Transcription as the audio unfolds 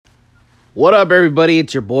What up, everybody?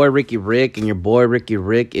 It's your boy Ricky Rick, and your boy Ricky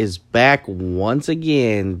Rick is back once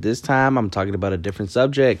again. This time, I'm talking about a different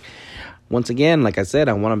subject. Once again, like I said,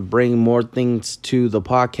 I want to bring more things to the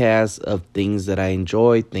podcast of things that I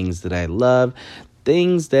enjoy, things that I love,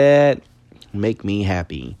 things that make me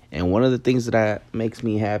happy. And one of the things that makes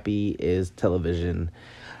me happy is television,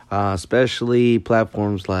 especially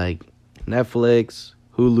platforms like Netflix,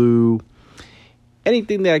 Hulu,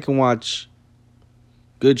 anything that I can watch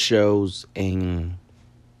good shows. And,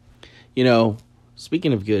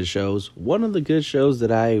 speaking of good shows, one of the good shows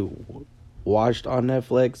that I watched on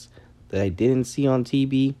Netflix that I didn't see on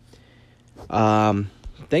TV,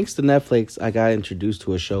 thanks to Netflix, I got introduced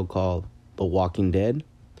to a show called The Walking Dead.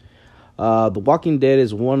 The Walking Dead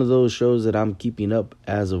is one of those shows that I'm keeping up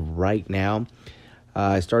as of right now.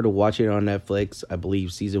 I started watching it on Netflix, I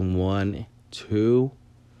believe season 1, 2,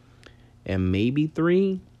 and maybe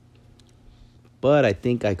 3. But I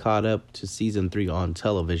think I caught up to season 3 on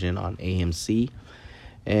television on AMC.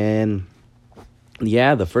 And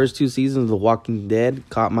yeah, the first 2 seasons of The Walking Dead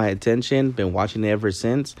caught my attention. Been watching it ever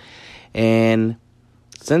since. And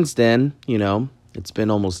since then, it's been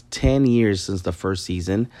almost 10 years since the first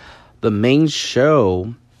season. The main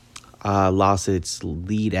show lost its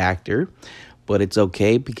lead actor. But it's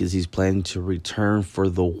okay because he's planning to return for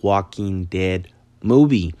The Walking Dead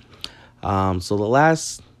movie. So the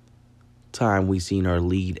last time we seen our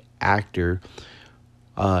lead actor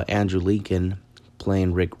Andrew Lincoln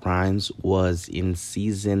playing Rick Grimes was in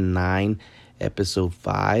season 9 episode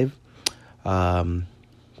 5.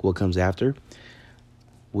 What comes after,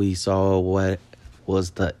 we saw what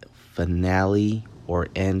was the finale or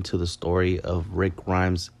end to the story of Rick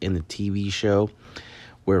Grimes in the TV show,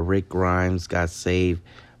 where Rick Grimes got saved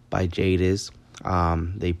by Jadis.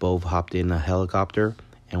 They both hopped in a helicopter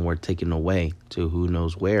and were taken away to who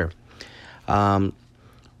knows where. No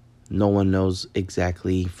one knows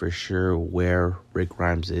exactly for sure where Rick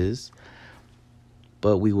Grimes is,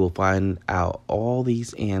 but we will find out all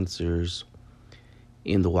these answers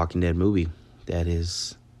in the Walking Dead movie that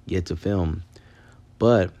is yet to film.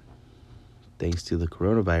 But thanks to the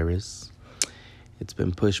coronavirus, it's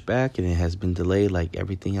been pushed back and it has been delayed like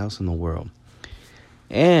everything else in the world.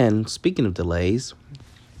 And speaking of delays,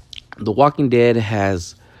 The Walking Dead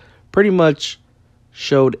has pretty much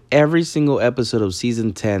showed every single episode of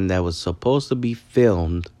season 10 that was supposed to be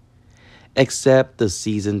filmed except the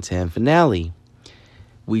season 10 finale.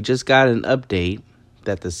 We just got an update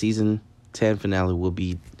that the season 10 finale will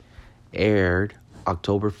be aired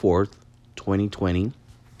October 4th, 2020.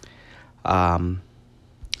 So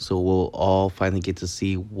we'll all finally get to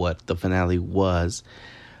see what the finale was.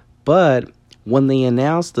 But when they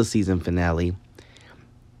announced the season finale,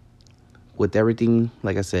 with everything,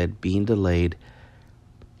 like I said, being delayed,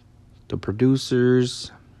 the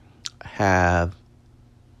producers have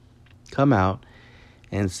come out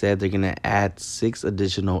and said they're going to add 6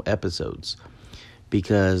 additional episodes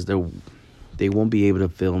because they won't be able to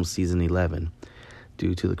film season 11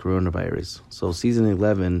 due to the coronavirus. So season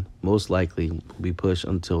 11 most likely will be pushed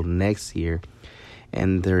until next year,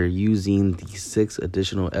 and they're using these 6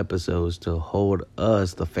 additional episodes to hold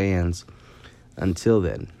us, the fans, until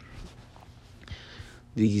then.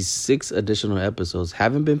 These 6 additional episodes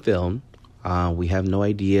haven't been filmed. We have no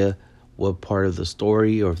idea what part of the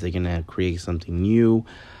story, or if they're going to create something new.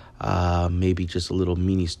 Maybe just a little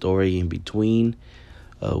mini story in between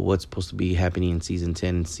what's supposed to be happening in season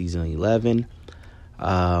 10 and season 11.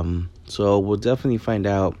 So we'll definitely find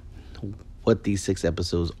out what these 6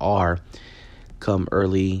 episodes are come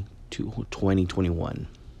early to 2021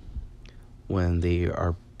 when they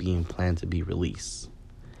are being planned to be released.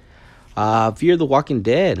 Fear the Walking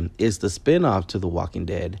Dead is the spinoff to The Walking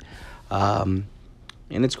Dead. And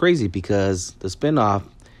it's crazy because the spinoff,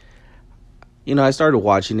 I started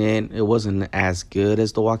watching it. It wasn't as good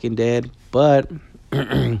as The Walking Dead, but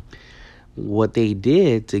what they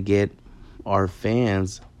did to get our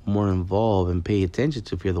fans more involved and pay attention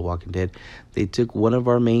to Fear the Walking Dead, they took one of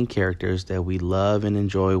our main characters that we love and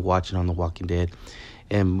enjoy watching on The Walking Dead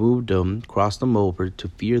and crossed them over to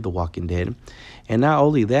Fear the Walking Dead. And not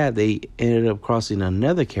only that, they ended up crossing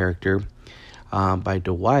another character by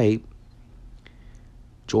Dwight,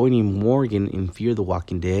 joining Morgan in Fear the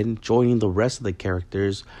Walking Dead, joining the rest of the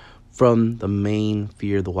characters from the main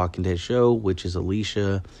Fear the Walking Dead show, which is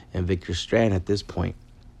Alicia and Victor Strand at this point.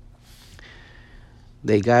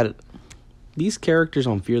 They got these characters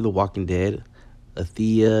on Fear the Walking Dead,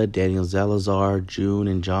 Athea, Daniel Salazar, June,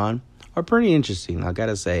 and John, are pretty interesting, I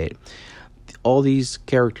gotta say it. All these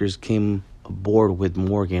characters came aboard with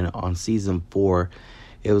Morgan on season 4.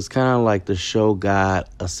 It was kind of like the show got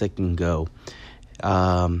a second go.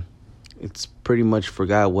 it's pretty much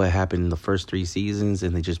forgot what happened in the first 3 seasons,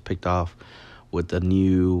 and they just picked off with a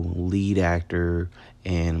new lead actor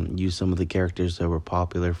and used some of the characters that were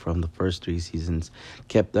popular from the first 3 seasons,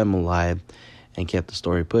 kept them alive, and kept the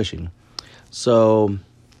story pushing. So,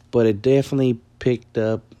 but it definitely picked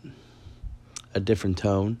up a different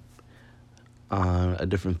tone, a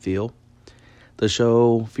different feel. The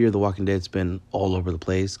show Fear the Walking Dead's been all over the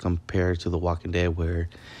place compared to The Walking Dead, where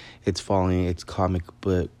it's following its comic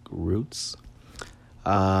book roots.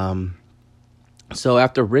 So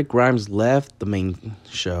after Rick Grimes left the main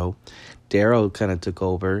show, Daryl kind of took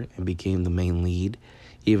over and became the main lead,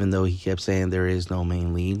 even though he kept saying there is no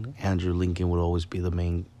main lead. Andrew Lincoln would always be the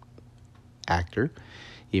main actor,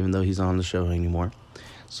 even though he's not on the show anymore.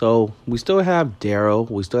 So we still have Daryl,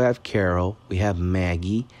 we still have Carol, we have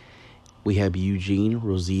Maggie, we have Eugene,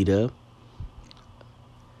 Rosita,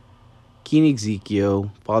 Keen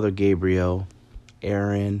Ezekiel, Father Gabriel,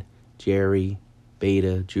 Aaron, Jerry,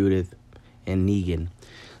 Beta, Judith, and Negan.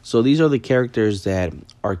 So these are the characters that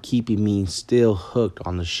are keeping me still hooked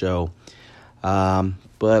on the show.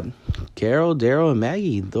 But Carol, Daryl, and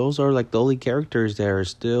Maggie, those are like the only characters that are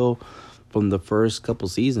still from the first couple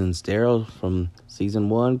seasons. Daryl from season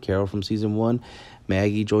 1, Carol from season 1,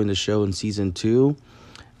 Maggie joined the show in season 2.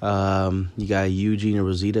 You got Eugene and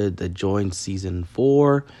Rosita that joined season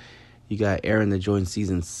 4. You got Aaron that joined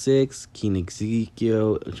season 6. Keen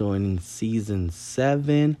Ezekiel joining season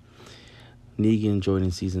 7. Negan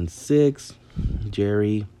joining season 6.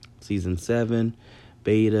 Jerry, season 7.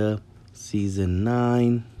 Beta, season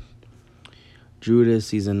 9. Judas,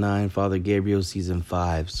 season 9. Father Gabriel, season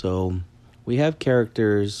 5. So we have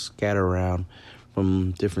characters scattered around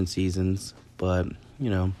from different seasons. But,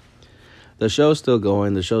 the show's still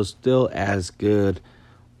going. The show's still as good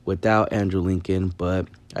without Andrew Lincoln. But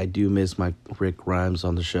I do miss my Rick Grimes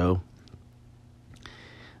on the show.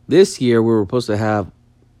 This year, we were supposed to have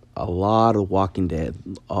a lot of Walking Dead,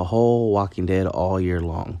 a whole Walking Dead all year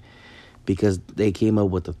long, because they came up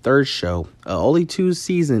with the third show, only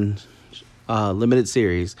 2-season limited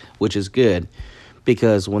series, which is good,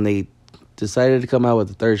 because when they decided to come out with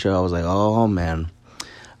the third show, I was like, oh man,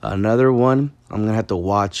 another one. I'm going to have to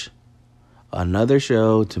watch another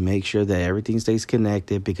show to make sure that everything stays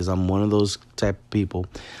connected, because I'm one of those type of people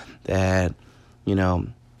that,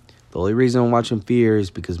 the only reason I'm watching Fear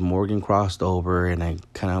is because Morgan crossed over, and I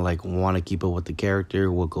kind of like want to keep up with the character,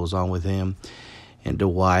 what goes on with him, and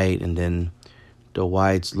Dwight, and then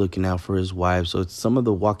Dwight's looking out for his wife. So it's some of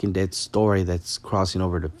the Walking Dead story that's crossing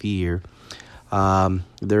over to Fear.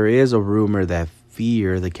 There is a rumor that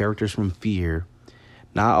Fear, the characters from Fear,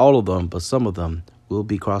 not all of them, but some of them, will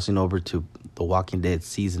be crossing over to The Walking Dead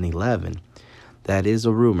season 11. That is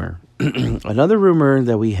a rumor. Another rumor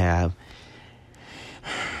that we have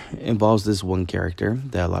involves this one character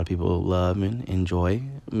that a lot of people love and enjoy,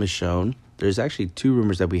 Michonne. There's actually 2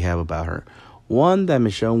 rumors that we have about her. One, that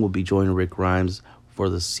Michonne will be joining Rick Grimes for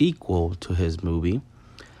the sequel to his movie,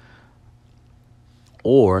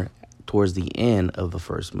 or towards the end of the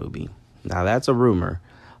first movie. Now, that's a rumor.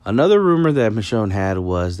 Another rumor that Michonne had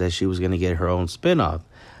was that she was going to get her own spinoff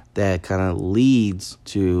that kind of leads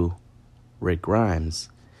to Rick Grimes.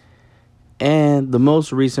 And the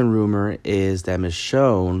most recent rumor is that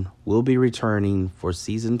Michonne will be returning for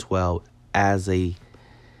season 12 as a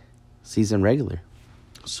season regular.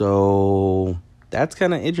 So that's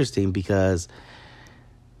kind of interesting, because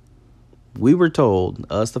we were told,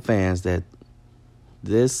 us the fans, that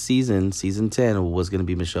this season 10, was going to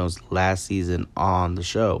be Michonne's last season on the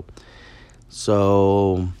show.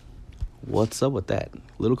 So what's up with that? A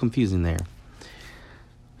little confusing there.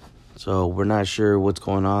 So we're not sure what's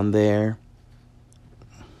going on there.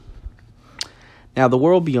 Now, The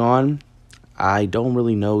World Beyond, I don't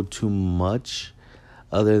really know too much,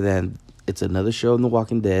 other than it's another show in The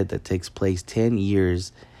Walking Dead that takes place 10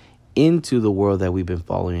 years into the world that we've been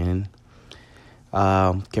following.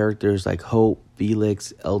 Characters like Hope,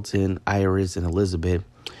 Felix, Elton, Iris, and Elizabeth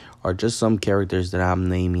are just some characters that I'm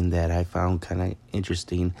naming that I found kind of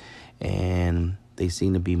interesting, and they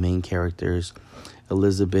seem to be main characters.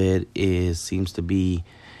 Elizabeth seems to be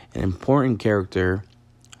an important character,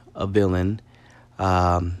 a villain,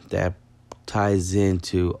 that ties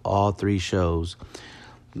into all 3 shows.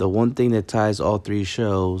 The one thing that ties all 3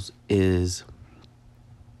 shows is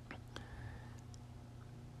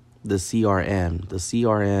the CRM. The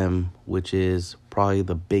CRM, which is probably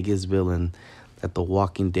the biggest villain that the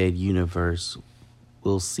Walking Dead universe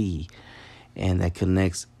will see, and that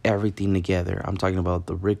connects everything together. I'm talking about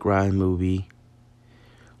the Rick Grimes movie,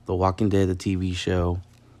 The Walking Dead, the TV show,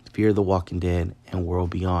 Fear the Walking Dead, and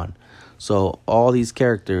World Beyond. So all these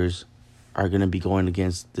characters are going to be going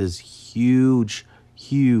against this huge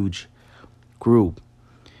group.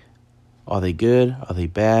 Are they good? Are they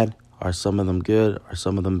bad? Are some of them good? Are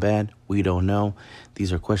some of them bad? We don't know.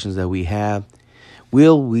 These are questions that we have.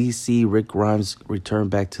 Will we see Rick Grimes return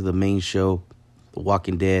back to the main show, The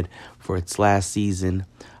Walking Dead, for its last season?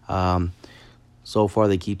 So far,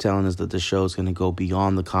 they keep telling us that the show is going to go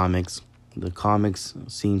beyond the comics. The comics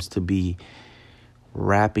seems to be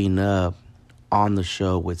wrapping up on the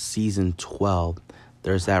show with season 12.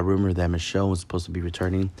 There's that rumor that Michonne was supposed to be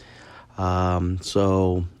returning.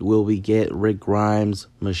 So will we get Rick Grimes,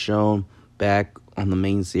 Michonne back on the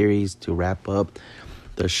main series to wrap up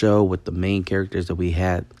the show with the main characters that we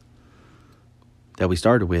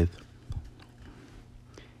started with?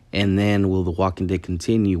 And then will The Walking Dead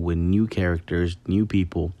continue with new characters, new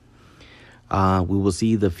people? We will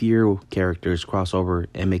see the Fear characters cross over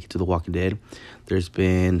and make it to The Walking Dead. There's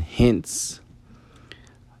been hints,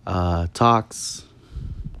 talks,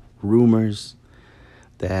 rumors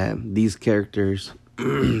that these characters,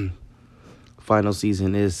 final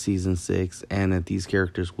season is season 6, and that these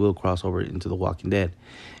characters will cross over into The Walking Dead.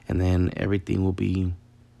 And then everything will be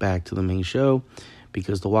back to the main show,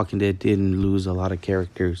 because The Walking Dead didn't lose a lot of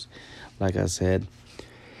characters, like I said.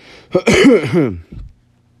 The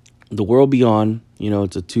World Beyond,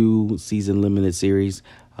 it's a 2-season limited series.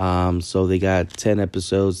 So they got 10 or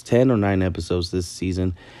 9 episodes this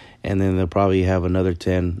season. And then they'll probably have another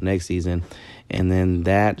 10 next season. And then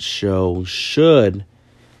that show should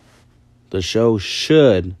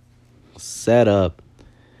set up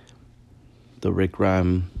the Rick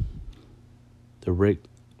Grimes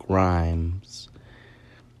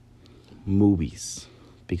movies.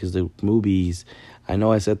 Because the movies, I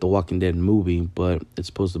know I said The Walking Dead movie, but it's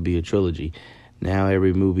supposed to be a trilogy. Now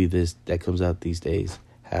every movie that comes out these days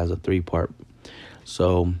has a 3-part.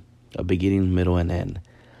 So a beginning, middle, and end.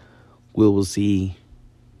 We will see.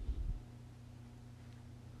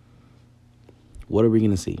 What are we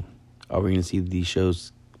going to see? Are we going to see these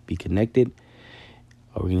shows be connected?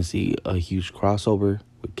 Are we going to see a huge crossover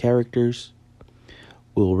with characters?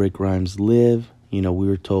 Will Rick Grimes live? We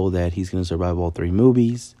were told that he's going to survive all 3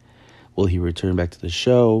 movies. Will he return back to the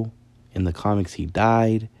show? In the comics, he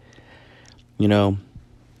died.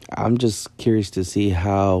 I'm just curious to see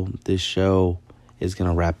how this show is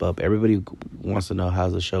going to wrap up. Everybody wants to know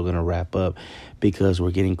how's the show going to wrap up, because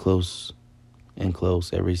we're getting close and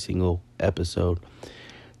close every single episode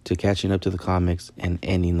to catching up to the comics and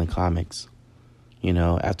ending the comics.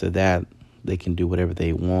 After that, they can do whatever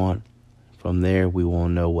they want. From there, we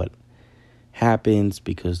won't know what happens,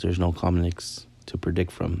 because there's no comics to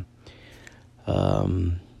predict from.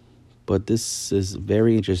 But this is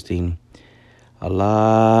very interesting. A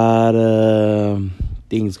lot of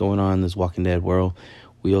things going on in this Walking Dead world.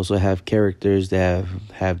 We also have characters that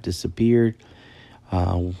have disappeared.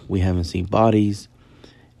 We haven't seen bodies.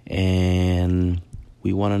 And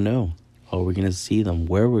we want to know, are we going to see them?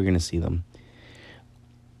 Where we're going to see them?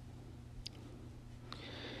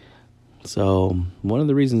 So one of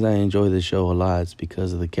the reasons I enjoy this show a lot is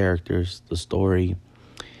because of the characters, the story,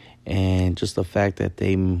 and just the fact that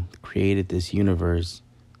they created this universe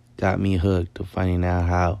got me hooked to finding out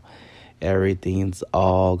how everything's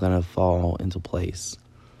all gonna fall into place.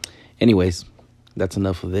 Anyways, that's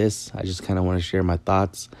enough of this. I just kind of want to share my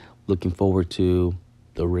thoughts. Looking forward to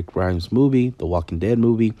the Rick Grimes movie, The Walking Dead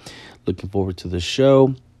movie. Looking forward to the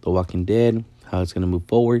show, The Walking Dead, how it's gonna move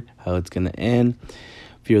forward, how it's gonna end.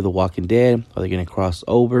 Fear the Walking Dead, are they gonna cross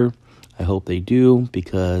over? I hope they do,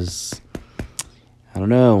 because I don't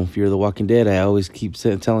know, Fear the Walking Dead, I always keep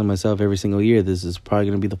telling myself every single year, this is probably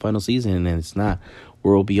going to be the final season, and it's not.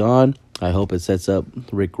 World Beyond, I hope it sets up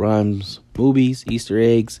Rick Grimes movies, Easter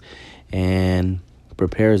eggs, and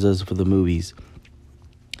prepares us for the movies.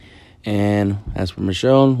 And as for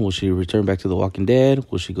Michonne, will she return back to The Walking Dead?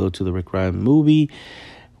 Will she go to the Rick Grimes movie?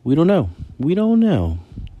 We don't know.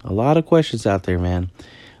 A lot of questions out there, man.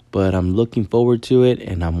 But I'm looking forward to it,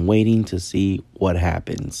 and I'm waiting to see what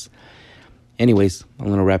happens. Anyways, I'm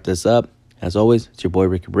going to wrap this up. As always, it's your boy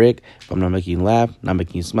Ricky Rick. If I'm not making you laugh, not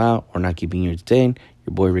making you smile, or not keeping you entertained,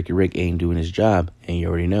 your boy Ricky Rick ain't doing his job. And you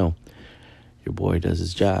already know, your boy does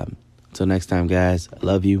his job. Until next time, guys, I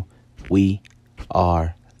love you. We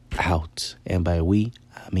are out. And by we,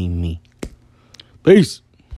 I mean me. Peace.